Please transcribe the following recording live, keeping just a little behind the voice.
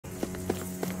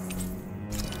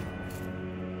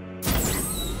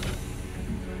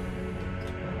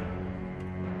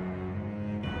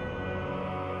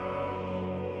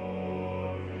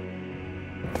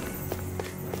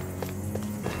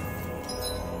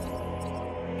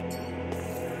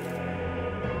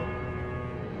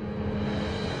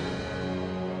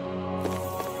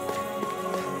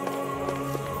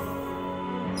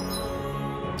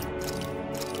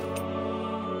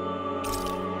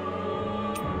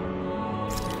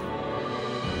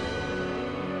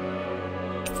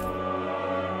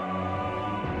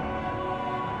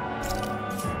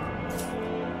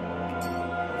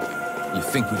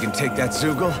Think we can take that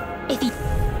Zoogle? If he...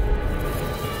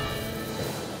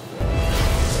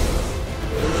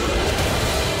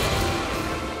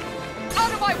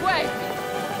 Out of my way!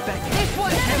 This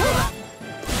one's never...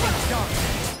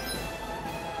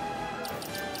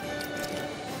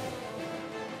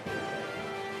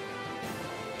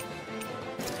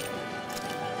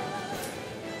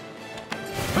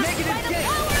 Negative gate!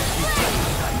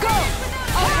 Go!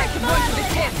 I'll take the one to the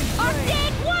tip!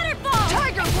 Arctic waterfall!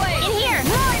 Tiger blade! In here!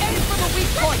 Aim for the weak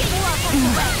point!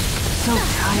 So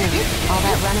tired. All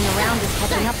that running around is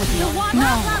catching up with you.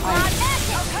 No,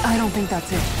 I don't think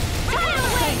that's it.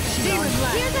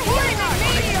 Here's a healing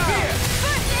meteor!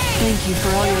 Thank you for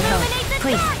all your help.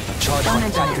 Please, don't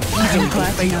mention it. I'm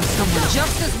glad to know someone.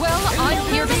 Just as well, I'm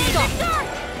here to stop.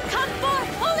 Come forth,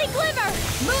 holy glimmer!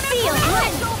 Seal!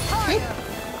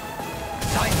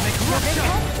 Seismic rupture!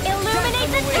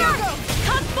 Illuminate the dark!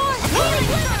 Come forth, holy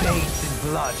glimmer! Bathed in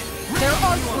blood. Their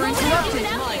arts were interrupted.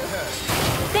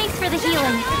 Thanks for the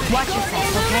healing. Watch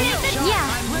yourself, okay? Yeah,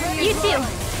 you too.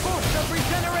 Force of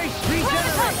regeneration!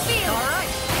 Regenerate! Alright!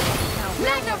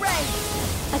 Magna ray!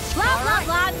 Blah, blah,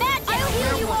 blah, magic! I'll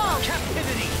heal you all!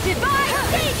 Captivity! Divine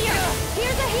Savior!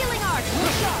 Here's a healing art!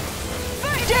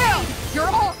 Down! You're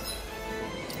all...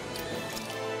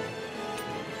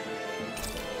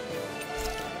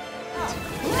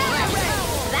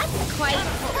 That's quite,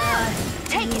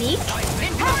 unique. In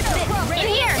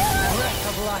here!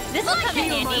 This will come in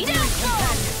handy. Blah,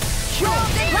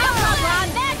 blah, blah,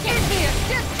 magic! In here!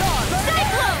 Discharge!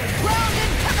 Cyclone! Ground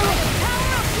and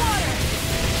power of water!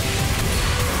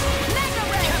 Magna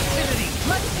ray! Captivity!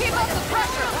 Let's keep up the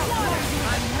pressure! I'm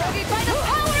ready By the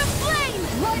power of flame!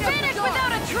 Light up Finish the dark.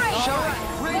 without a trace!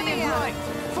 Radiant light!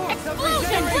 Force of Explosion!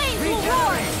 regeneration! Flames will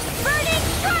roar! Burning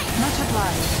strike! Much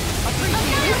obliged.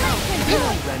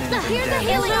 Annihilation! Here's a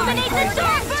healing art! Illuminate the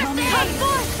dark! Come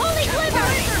forth, holy glimmer!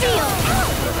 Seal!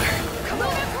 Come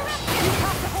on! You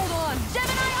have to hold on!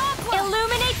 Gemini Aqua!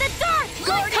 Illuminate the dark!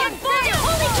 Come forth,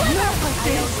 holy glimmer!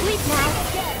 Sleep now.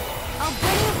 I'll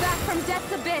bring you back from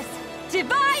death's abyss!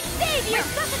 Divine Savior!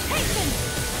 Resuscitation!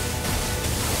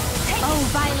 Oh,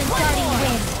 violent darting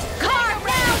wind! Carve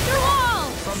now through all!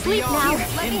 From Sleep now.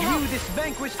 beyond, imbue this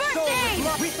vanquished soul with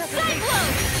love.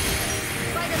 Cyclone!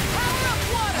 By the power of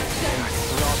water!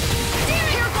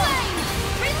 Here flame!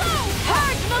 Reload!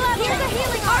 Purge malevolence! Here's a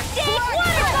healing Arctic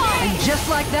waterfall! And just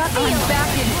like that, I'm back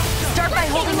in. Start by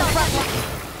holding the front line.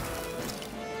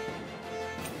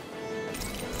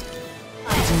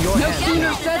 It's in your No hands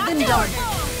sooner now. said than done.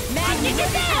 Magic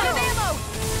is out!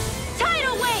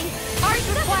 Tidal wave! Arts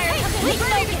require complete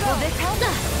focus! Will this help?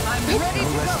 I'm ready No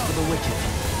to rest go. for the wicked.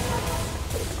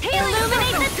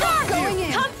 Illuminate the dark!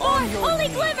 Come forth, holy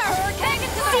glimmer!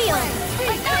 Seal!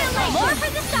 Annihilate! More for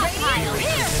the stockpile!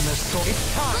 Here! In the soul. It's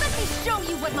time. Let me show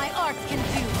you what my arts can do!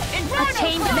 A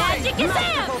chain of magic is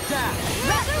Magical amped! dash.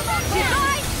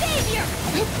 Divine Savior!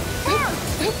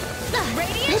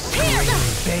 Radiant Pierce!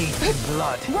 Bathed in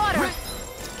blood. Water!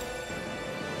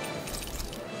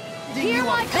 Hear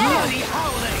my Bloody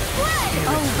howling.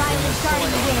 Oh, violent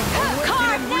starting wind!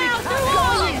 Carve now through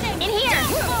all! In here!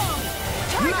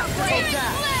 Magical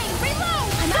dash.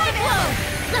 Cyclone!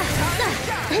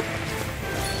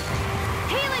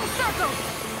 Healing circle!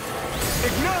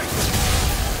 Ignite.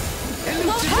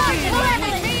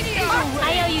 I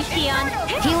owe you, Sion.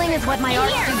 Healing is what my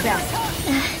arts do best.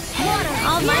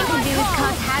 All mine can do is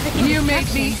cause havoc and You made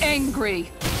destruction. me angry!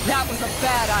 That was a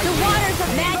bad The idea! waters of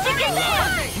magic is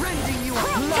amped! Rending you a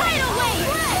Tidal wave!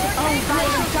 Oh,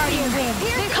 violent starting wind!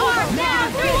 Carve now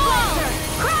through all!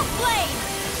 Crossblade!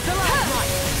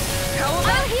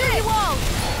 I'll heal you all!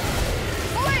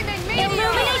 Flaming meteor!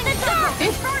 Illuminate the dark!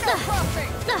 Inferno crossing!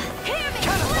 Hear me!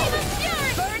 Flame of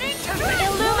fury!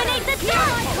 Illuminate the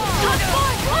dark! Come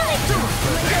forth, holy!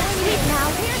 Sleep now!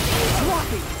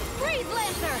 Breathe,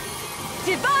 Lancer!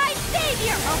 Divine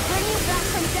Savior! I'll bring you back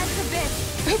from death's abyss!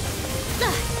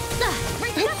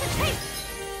 Resuscitate!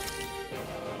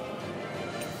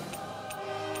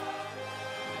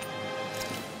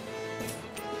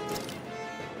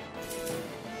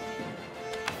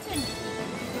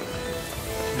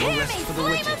 No rest for the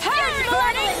wicked.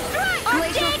 Burning strike!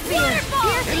 Arctic waterfall!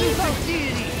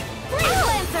 Breathe,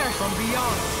 Lancer! From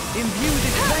beyond, imbue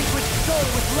this vanquished soul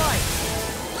with life.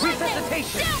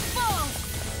 Resuscitation. Downfall!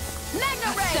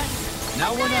 Magna ray!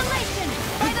 Now we're not. Annihilation!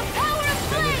 By the power of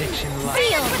flame! Benediction light.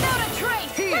 Seal! Without a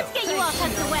trace! Let's get you all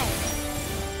tucked away!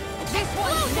 This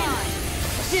one's mine!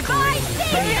 Divine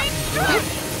Savior!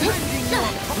 Rending you a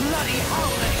bloody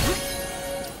howling.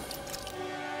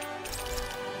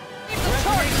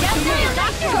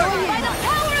 By the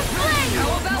power of flame!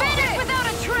 Finish without a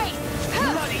trace!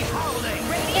 Bloody howling.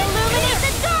 Illuminate the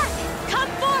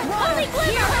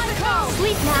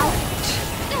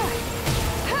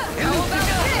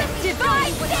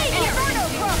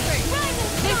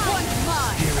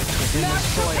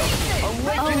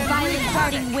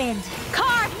darting wind.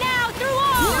 Carve now through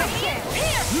all! Here!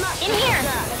 In here!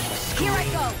 Here I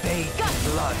go!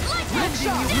 Blood. Stay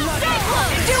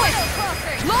close! Do it!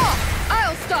 Law!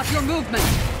 I'll stop your movement!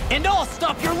 And I'll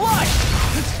stop your life!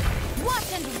 What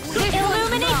and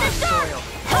Illuminate the dark!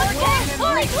 Hurricane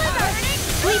fully glimmer!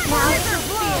 Sleep now!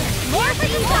 More for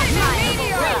you that time!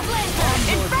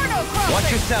 Inferno crossing!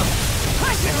 Watch yourself!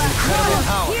 Incredible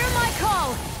power! Hear my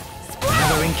call!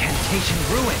 Another incantation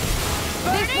ruined!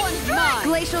 This one's mine!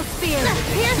 Glacial spear!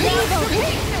 Here's the evil!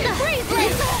 Freeze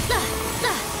laser!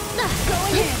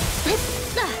 Going in!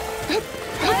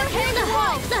 Hurricane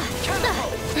wall!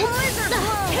 Blizzard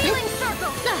blow! Healing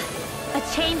circle! A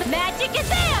chain magic is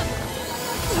them!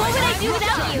 What would I do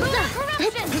without you?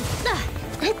 Corruption!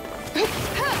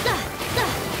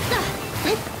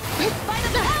 By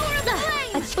the power of the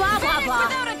flame! Blah blah Vanish blah!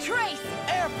 without a trace!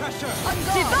 Air pressure!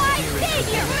 Divine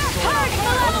Savior! Hard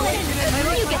malevolence!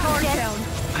 You get the gist.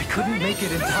 I couldn't make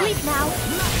it in time. Sleep now!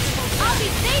 I'll be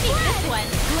saving this one!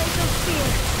 Glacial spear!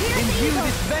 Imbue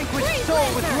this vanquished soul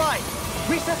with life!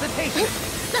 Resuscitation!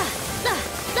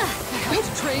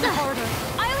 Train harder!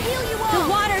 I'll heal you all! The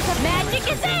waters of magic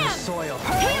is them! Soil!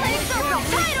 Healing circle!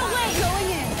 Tidal wave! Going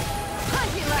in!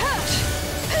 Punky lash!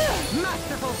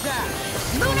 Masterful dash!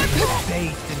 Lunar pull!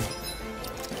 Bathed in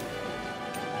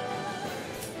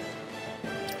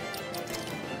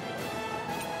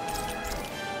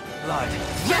blood.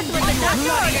 Just what the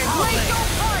doctor ordered! Glacial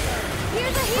fire!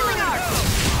 Here's a healing art!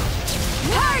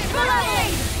 Hard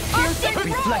malevolence! Arctic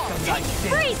Reflect on thy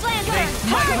sin. Freeze Lancer!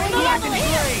 Might Hard with blackened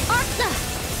malevolence! blade.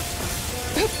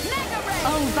 Mega ray!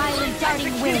 Oh, violent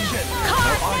darting wind! Execution.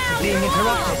 Carve Our art now is being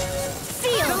through all! interrupted.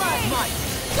 Seal! Stalagmite.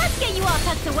 Let's get you all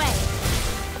tucked away!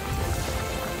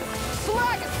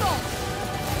 Slag assault!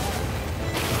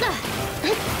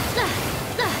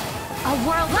 A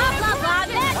world blah blah blah I'll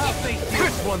magic! face you.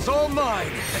 This one's all mine.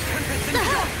 The tempest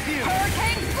engulfs you.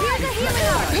 Hurricane here's a healing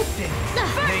art!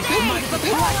 They smite the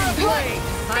blackened blade.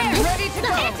 I'm ready to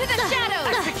go! Into the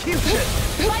shadows! Execution.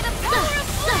 By the power of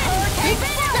flame! Hurricane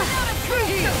fire without a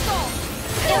trace! Assault!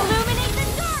 Illuminate the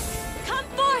dark! Come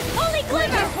forth, holy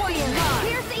glimmer!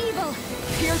 Here's evil!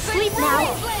 Piercing Sleep now.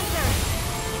 Freeze laser!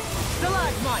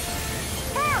 Stalagmite.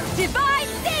 Divine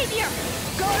Savior!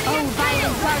 Guardian Oh,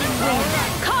 violent darting wind!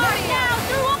 Carve now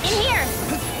through all... In here!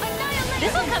 Annihilate!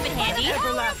 This'll come in handy!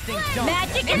 Everlasting dome.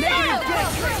 Magic is out!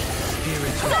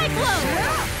 Spirits Cyclone!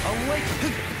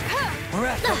 Awaken.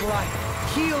 Breath of life.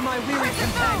 Heal my weary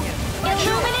companion.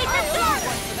 Illuminate the dark!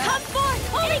 Come forth,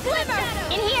 holy glimmer!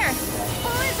 In here!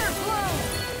 Blizzard blow!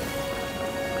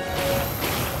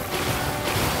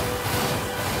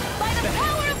 By the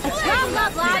power of flame! Blah blah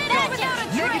blah magic!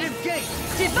 Negative gate.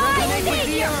 Divine Resonate with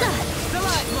the Savior! earth.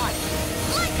 Stalagmite.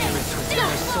 Spirits within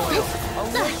our soil.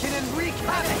 Awaken and wreak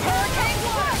havoc. Hurricane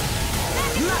war!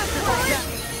 Masterful death.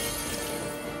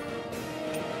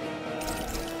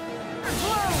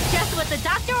 Just what the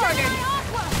doctor ordered!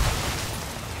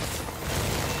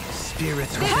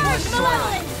 Spirits within our Hard soil.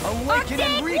 malevolence! Awaken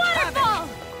and Arctic wreak havoc. waterfall!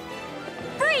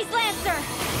 Freeze Lancer!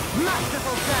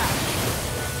 Masterful dash.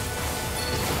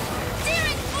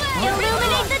 Searing flame!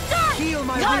 Illuminate the dark! Heal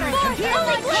my Come weary forth,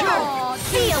 holy companion. glimmer!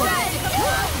 Seal!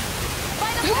 By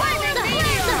the blazing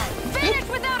meteor! Vanish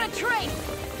without a trace!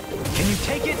 Can you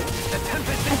take it? The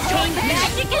tempest is Chain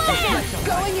magic is them!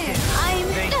 Going in!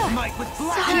 They smite with Sorry,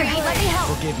 blackened let me help!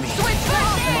 Forgive me. Switch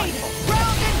blade!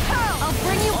 Round and pound! I'll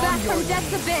bring you back from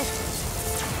death's abyss!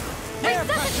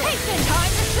 Resuscitation! Time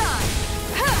to shine!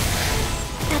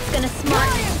 That's gonna smart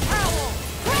me! Lion Prowl!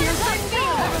 Piercing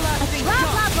field! Everlasting Blah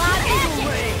blah blah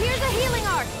magic! Here's a healing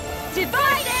art!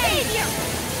 Divine Savior!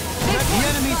 Let the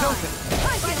enemies open.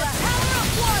 By the power of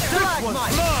water! This one's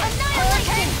mine.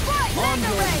 Annihilation! Flight! On Laser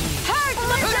your ray! knees. Hard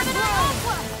Gemini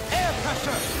Aqua! Air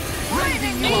pressure.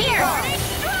 Raising In you here! apart.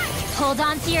 Hold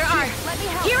on to your art! Let me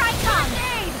help! Here I come!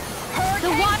 Aid! The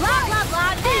Hurricane one blah blah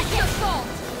blah magic! assault!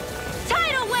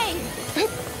 Tidal wave!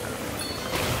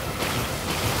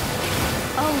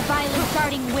 Oh, violent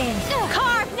darting wind!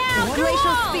 Carve now through Glacial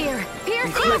all! spear!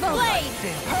 Pierce Cross evil! blade!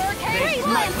 Hurricane Freeze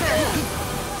laser!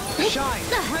 Shine.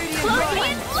 Radiant Close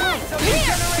light. in light! Of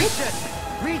Here! regeneration.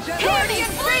 Regeneration. Guardian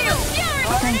flame of fury!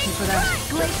 Thank you for that.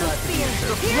 Glacial spear!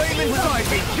 The flame inside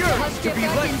me yearns to be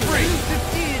let free.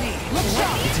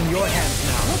 It's in your hands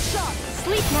now.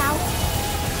 Sleep now!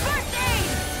 First aid!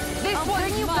 This I'll one's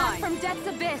bring you mine. back from death's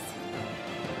abyss!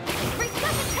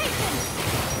 Resuscitation!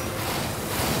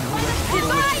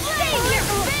 Divine Savior!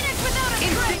 Vanish without a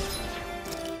trace!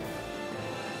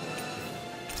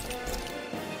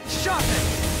 Sharpen.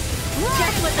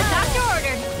 Just what the doctor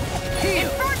ordered! Heal.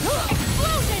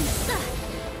 Explosion!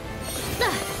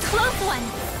 Close one!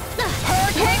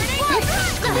 Hurricane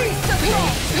flight!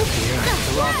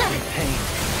 pain.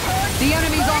 The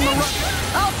enemy's on the run.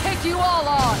 I'll take you all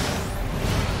on.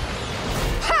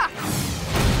 Ha!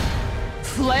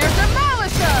 Flare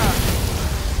Demolisher!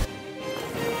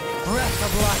 Breath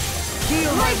of life.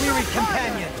 Heal my weary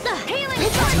companion. Healing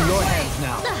It's in your hands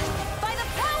now. By the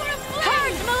power of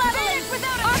Purge Malevolence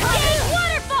without a Arcane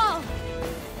Waterfall!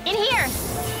 In here!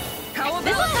 How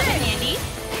This will about come in this? handy.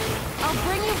 I'll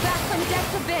bring you back from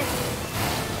death's abyss.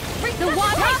 The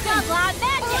water blah blah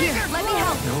magic! Here, let me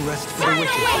help. No rest for the Tidal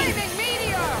wicked. wave! Flaming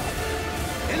meteor!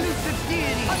 Elusive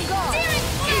deity! On guard! Searing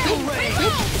Eagle flame! ray!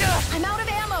 Reload! I'm out of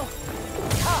ammo!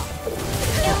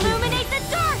 Illuminate the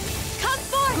dark! Come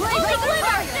forth! Holy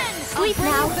glimmer! Sleep Bring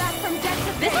now. you back from death's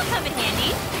This abyss. will come in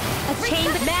handy. A chain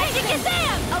of magic is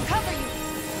Am! I'll cover you.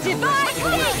 Divine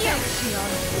Savior!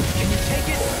 Can you take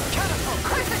it? Catapult!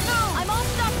 Crescent moon! I'm all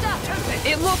stocked up.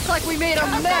 It looks like we made a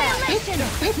mess! Annihilation!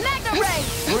 Magna ray!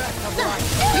 Breath of life!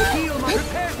 Heal my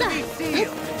prepare to be sealed!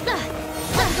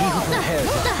 He who prepares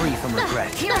is free from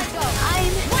regret. Here I go.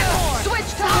 I'm One more.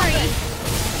 Switch to sorry.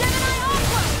 Gemini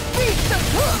Aqua!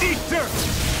 Eat dirt!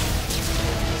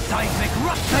 Seismic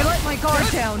rush! I let my guard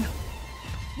down.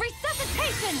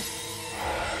 Resuscitation!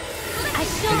 I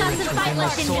still got some fight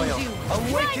left in soil. you.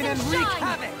 Awaken Rise and and wreak shine.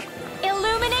 havoc!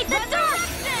 Illuminate the dark!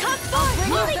 Come forth, Bring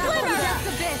you holy back from glimmer! death's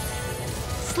abyss.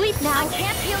 Sleep now. I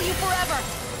can't heal you forever.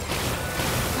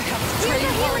 I have Here's trained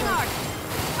your healing hard. art.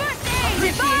 First aid!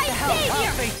 Appreciate Divine the help. Savior!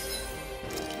 I'll face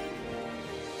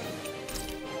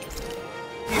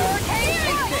Hurricane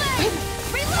flame!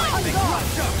 Reload!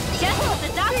 Just what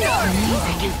the doctor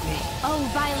ordered! Oh,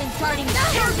 violent darting!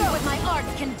 Show you what my art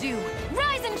can do!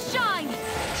 Rise and shine!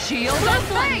 Shield of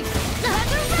Close one. faith!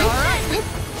 Resurrection!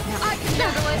 I can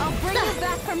handle it. I'll bring you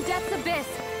back from death's abyss.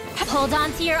 Hold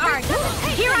on to your art.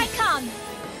 Here I come!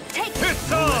 Take it.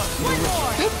 It's on! One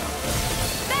more.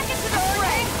 Back into the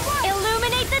fray.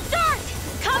 Illuminate the dark!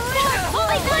 Come forth,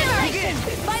 holy glimmer!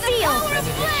 By the Seal! power of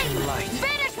flame. light.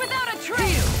 Vanish without a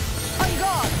trace. On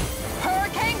guard.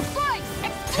 Hurricane flight.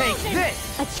 Take Explosion. this!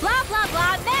 A blah blah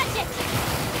blah magic!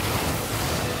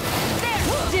 There.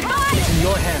 Divine! It's in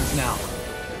your hands now.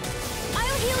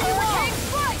 I'll heal you all! Hurricane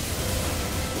flight.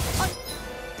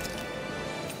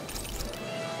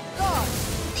 Guard.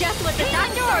 Just what the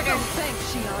doctor ordered! Thanks,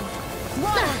 Shion.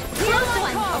 Close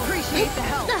one! Appreciate the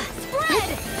help. Spread!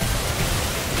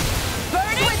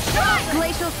 Burning strike.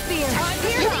 Glacial spear.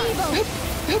 Here's evil.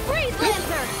 Freeze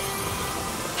Lancer!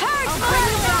 Purge I'll bring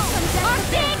you back from death to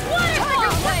Arcane death. Waterfall!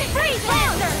 Tiger Blade. Freeze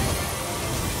Lancer!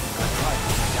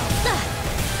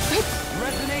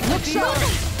 Resonate Look with the sharp.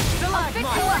 earth!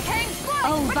 Hurricane flight.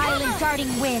 Oh, violent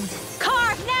darting wind!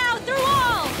 Carve now through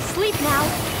all! Sleep now!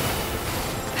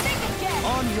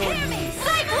 On your knees.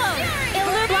 Cyclone!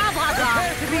 Blah blah blah!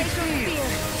 Prepare to be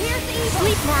sealed! Here's evil.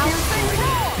 Sleep now!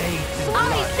 Bathed in I'll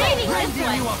be blood. saving this Render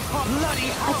one! you a bloody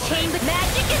A chain with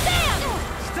magic is Am!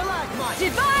 Stalagmite.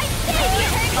 Divine Savior!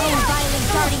 Oh, violent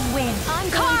darting wind!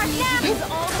 Carve now!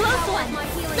 Close one!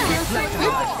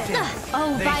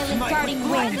 Oh, violent darting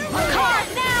wind! Carve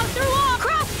now through all!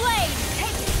 Crossblade!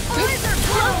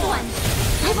 Close one!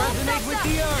 Resonate with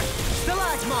the earth.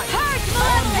 Stalagmite. Purge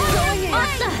Malevolence!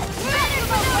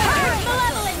 Purge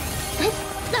Malevolence!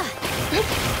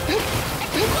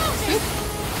 Explosion!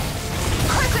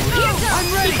 Here goes! I'm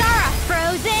ready. Kisara!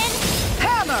 Frozen!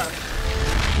 hammer!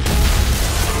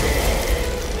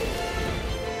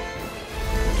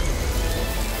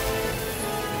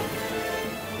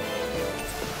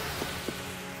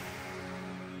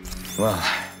 Well,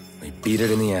 we beat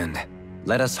it in the end.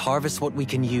 Let us harvest what we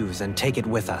can use and take it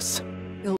with us.